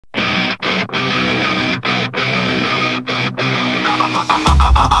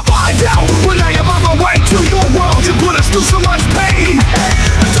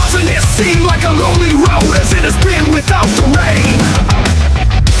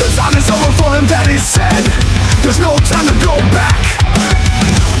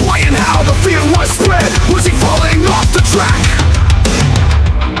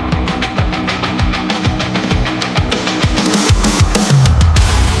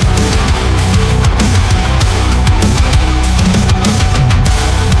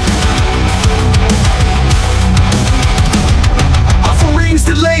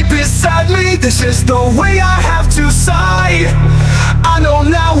the way I have to sigh. I know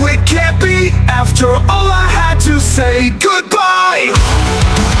now it can't be. After all I had to say goodbye.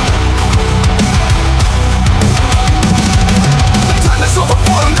 The time is over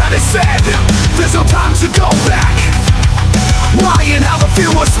for him, that is said. There's no time to go back. Why and how the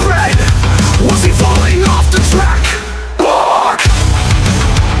fear was spread. Was he falling off the track? Bark!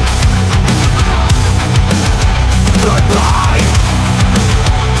 Goodbye.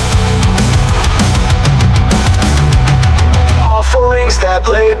 Offerings that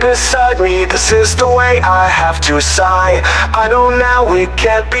lay beside me, this is the way I have to sigh. I know now it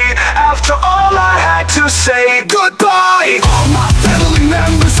can't be. After all I had to say goodbye. All my family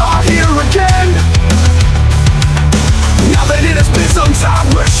members are here again. Now that it has been some time,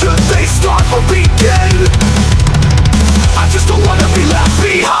 where should they start or begin? I just don't wanna be left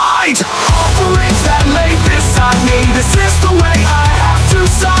behind. Offerings that lay beside me, this is the way I have to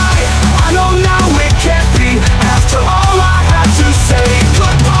sigh. I know now it can't be. After all I had to say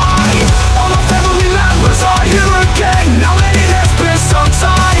goodbye. All my family members are here again. Now that it has been some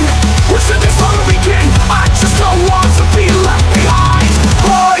time, where should this song begin? I just don't want to be left behind.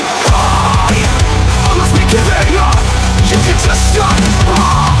 Bye, bye. I must be giving up. You can just shut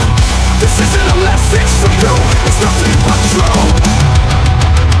up. This isn't a message for you, it's nothing but true.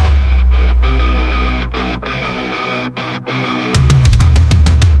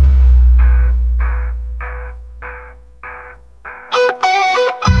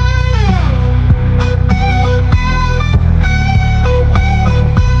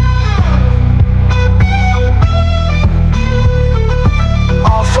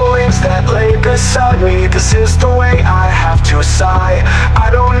 Beside me, this is the way I have to sigh. I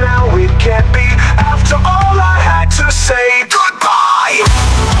don't know, it can't be. After all I had to say goodbye.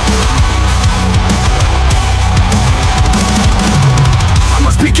 I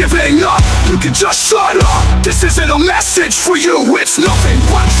must be giving up. You can just shut up. This isn't a message for you, it's nothing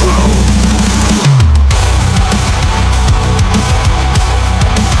but